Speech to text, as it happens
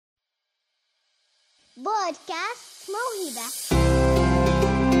بودكاست موهبة.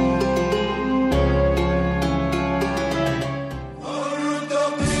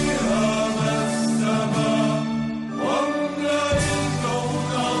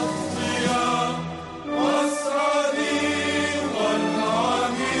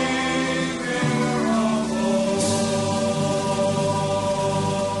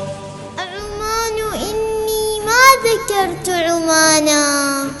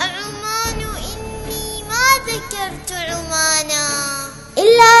 ذكرت عمانا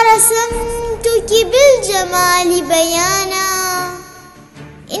إلا رسمتك بالجمال بيانا.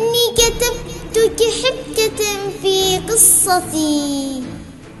 إني كتبتك حبكة في قصتي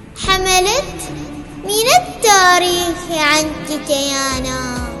حملت من التاريخ عنك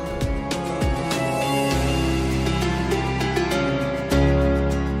كيانا.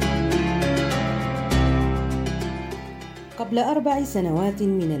 قبل 4 سنوات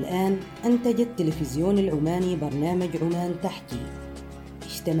من الآن أنتج التلفزيون العماني برنامج عمان تحكي،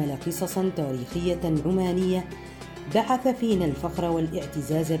 اشتمل قصصاً تاريخية عمانية بعث فينا الفخر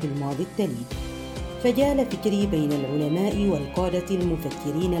والاعتزاز بالماضي التليد. فجال فكري بين العلماء والقادة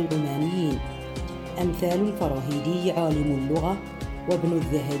المفكرين العمانيين، أمثال الفراهيدي عالم اللغة، وابن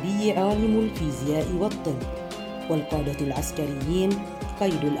الذهبي عالم الفيزياء والطب، والقادة العسكريين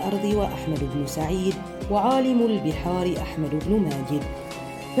قيد الأرض وأحمد بن سعيد، وعالم البحار أحمد بن ماجد.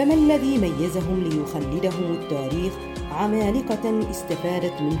 فما الذي ميزهم ليخلدهم التاريخ عمالقة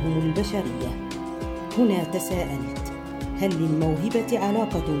استفادت منهم البشرية؟ هنا تساءلت، هل للموهبة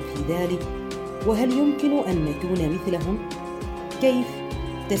علاقة في ذلك؟ وهل يمكن أن نكون مثلهم؟ كيف؟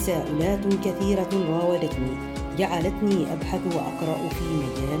 تساؤلات كثيرة راودتني، جعلتني أبحث وأقرأ في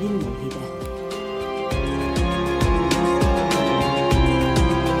مجال الموهبة.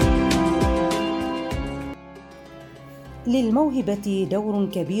 للموهبة دور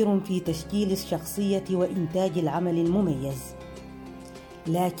كبير في تشكيل الشخصية وإنتاج العمل المميز،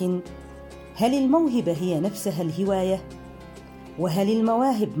 لكن هل الموهبة هي نفسها الهواية؟ وهل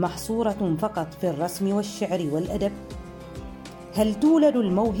المواهب محصورة فقط في الرسم والشعر والأدب؟ هل تولد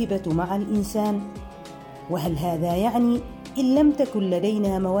الموهبة مع الإنسان؟ وهل هذا يعني إن لم تكن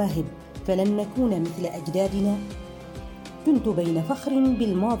لدينا مواهب فلن نكون مثل أجدادنا؟ كنت بين فخر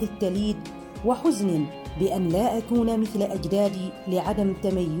بالماضي التليد وحزن بأن لا أكون مثل أجدادي لعدم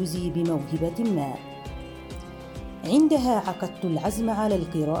تميزي بموهبة ما. عندها عقدت العزم على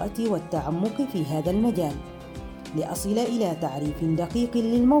القراءة والتعمق في هذا المجال لأصل إلى تعريف دقيق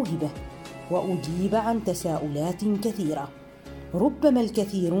للموهبة وأجيب عن تساؤلات كثيرة ربما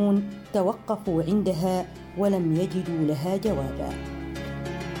الكثيرون توقفوا عندها ولم يجدوا لها جوابا.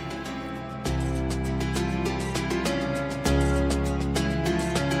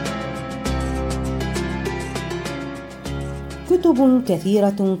 كتب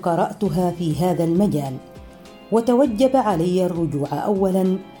كثيرة قرأتها في هذا المجال، وتوجب علي الرجوع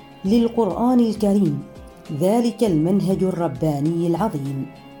أولاً للقرآن الكريم، ذلك المنهج الرباني العظيم،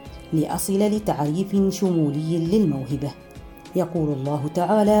 لأصل لتعريف شمولي للموهبة. يقول الله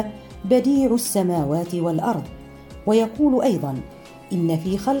تعالى: بديع السماوات والأرض، ويقول أيضاً: إن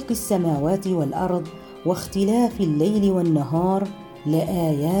في خلق السماوات والأرض واختلاف الليل والنهار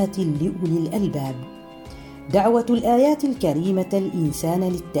لآيات لأولي الألباب. دعوة الآيات الكريمة الإنسان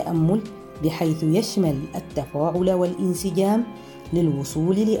للتأمل بحيث يشمل التفاعل والانسجام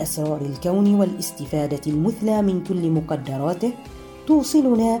للوصول لأسرار الكون والاستفادة المثلى من كل مقدراته،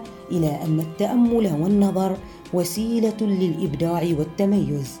 توصلنا إلى أن التأمل والنظر وسيلة للإبداع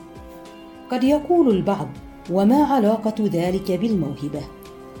والتميز. قد يقول البعض: وما علاقة ذلك بالموهبة؟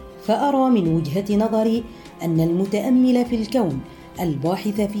 فأرى من وجهة نظري أن المتأمل في الكون،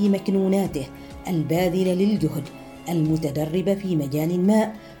 الباحث في مكنوناته، الباذل للجهد، المتدرب في مجال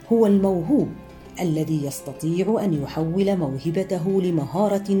ما، هو الموهوب الذي يستطيع أن يحول موهبته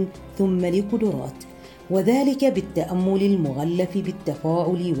لمهارة ثم لقدرات، وذلك بالتأمل المغلف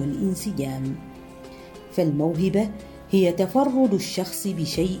بالتفاعل والانسجام. فالموهبة هي تفرد الشخص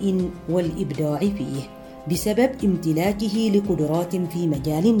بشيء والإبداع فيه بسبب امتلاكه لقدرات في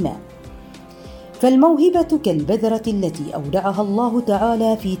مجال ما. فالموهبة كالبذرة التي أودعها الله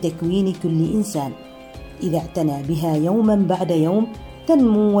تعالى في تكوين كل إنسان، إذا اعتنى بها يوما بعد يوم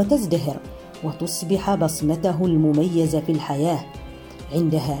تنمو وتزدهر وتصبح بصمته المميزة في الحياة.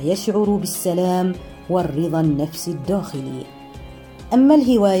 عندها يشعر بالسلام والرضا النفسي الداخلي. أما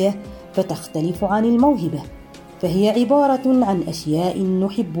الهواية فتختلف عن الموهبة، فهي عبارة عن أشياء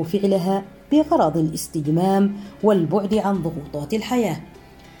نحب فعلها بغرض الاستجمام والبعد عن ضغوطات الحياة،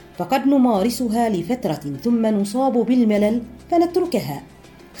 فقد نمارسها لفترة ثم نصاب بالملل فنتركها،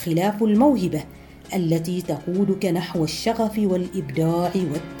 خلاف الموهبة التي تقودك نحو الشغف والإبداع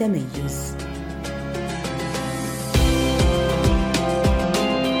والتميز.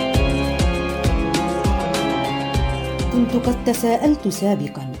 كنت قد تساءلت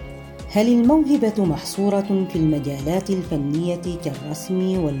سابقاً: هل الموهبة محصورة في المجالات الفنية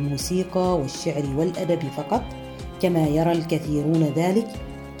كالرسم والموسيقى والشعر والأدب فقط كما يرى الكثيرون ذلك؟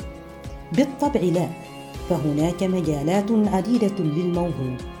 بالطبع لا، فهناك مجالات عديدة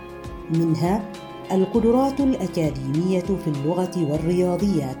للموهوب، منها القدرات الأكاديمية في اللغة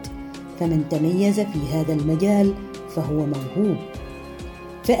والرياضيات، فمن تميز في هذا المجال فهو موهوب.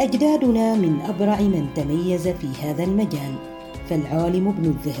 فأجدادنا من أبرع من تميز في هذا المجال، فالعالم ابن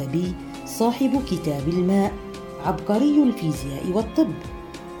الذهبي صاحب كتاب الماء عبقري الفيزياء والطب،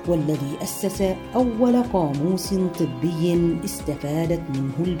 والذي أسس أول قاموس طبي استفادت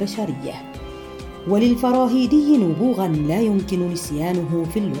منه البشرية. وللفراهيدي نبوغا لا يمكن نسيانه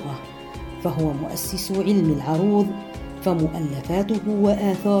في اللغة، فهو مؤسس علم العروض، فمؤلفاته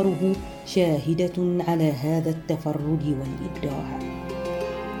وآثاره شاهدة على هذا التفرد والإبداع.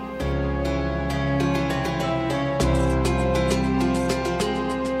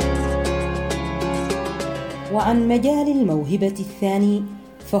 وعن مجال الموهبة الثاني،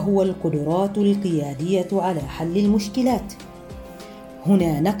 فهو القدرات القيادية على حل المشكلات.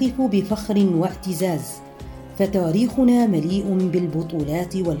 هنا نقف بفخر واعتزاز، فتاريخنا مليء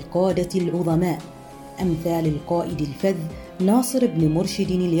بالبطولات والقادة العظماء، أمثال القائد الفذ ناصر بن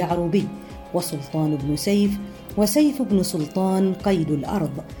مرشد اليعربي، وسلطان بن سيف، وسيف بن سلطان قيد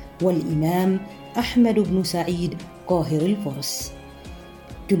الأرض، والإمام أحمد بن سعيد قاهر الفرس.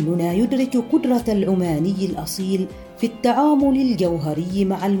 كلنا يدرك قدرة العماني الأصيل في التعامل الجوهري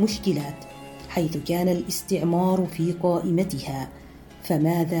مع المشكلات، حيث كان الاستعمار في قائمتها.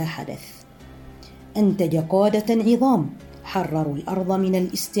 فماذا حدث؟ أنتج قادة عظام حرروا الأرض من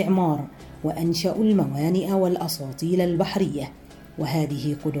الاستعمار، وأنشأوا الموانئ والأساطيل البحرية،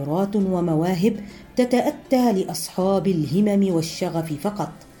 وهذه قدرات ومواهب تتأتى لأصحاب الهمم والشغف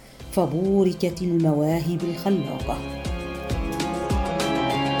فقط، فبوركت المواهب الخلاقة.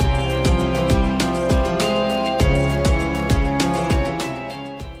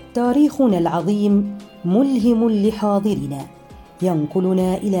 تاريخنا العظيم ملهم لحاضرنا،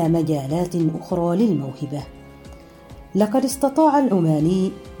 ينقلنا إلى مجالات أخرى للموهبة. لقد استطاع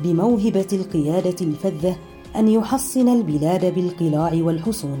العماني بموهبة القيادة الفذة أن يحصن البلاد بالقلاع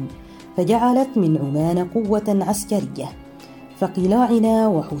والحصون، فجعلت من عمان قوة عسكرية. فقلاعنا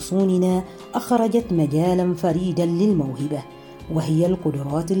وحصوننا أخرجت مجالا فريدا للموهبة، وهي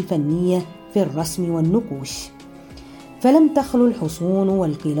القدرات الفنية في الرسم والنقوش. فلم تخلو الحصون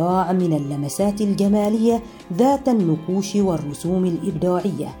والقلاع من اللمسات الجمالية ذات النقوش والرسوم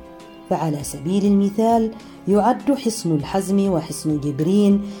الإبداعية. فعلى سبيل المثال يعد حصن الحزم وحصن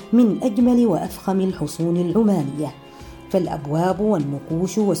جبرين من أجمل وأفخم الحصون العمانية، فالأبواب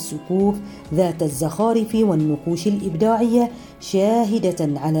والنقوش والسقوف ذات الزخارف والنقوش الإبداعية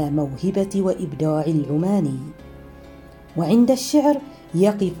شاهدة على موهبة وإبداع العماني. وعند الشعر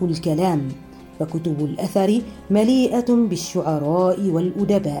يقف الكلام، فكتب الأثر مليئة بالشعراء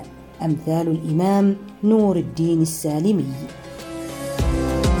والأدباء، أمثال الإمام نور الدين السالمي.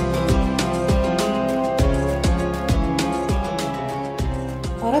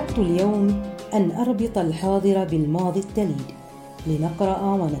 أردت اليوم أن أربط الحاضر بالماضي التليد، لنقرأ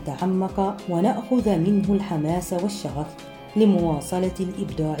ونتعمق ونأخذ منه الحماس والشغف لمواصلة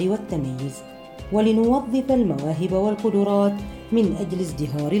الإبداع والتميز، ولنوظف المواهب والقدرات من أجل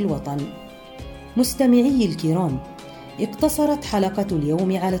ازدهار الوطن. مستمعي الكرام، اقتصرت حلقة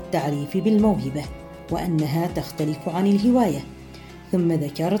اليوم على التعريف بالموهبة، وأنها تختلف عن الهواية، ثم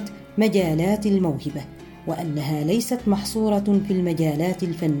ذكرت مجالات الموهبة، وأنها ليست محصورة في المجالات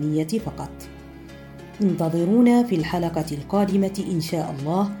الفنية فقط. انتظرونا في الحلقة القادمة إن شاء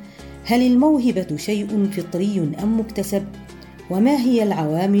الله. هل الموهبة شيء فطري أم مكتسب؟ وما هي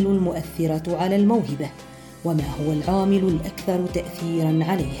العوامل المؤثرة على الموهبة؟ وما هو العامل الأكثر تأثيرا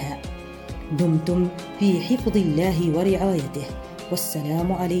عليها؟ دمتم في حفظ الله ورعايته،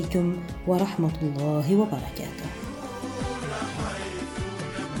 والسلام عليكم ورحمة الله وبركاته.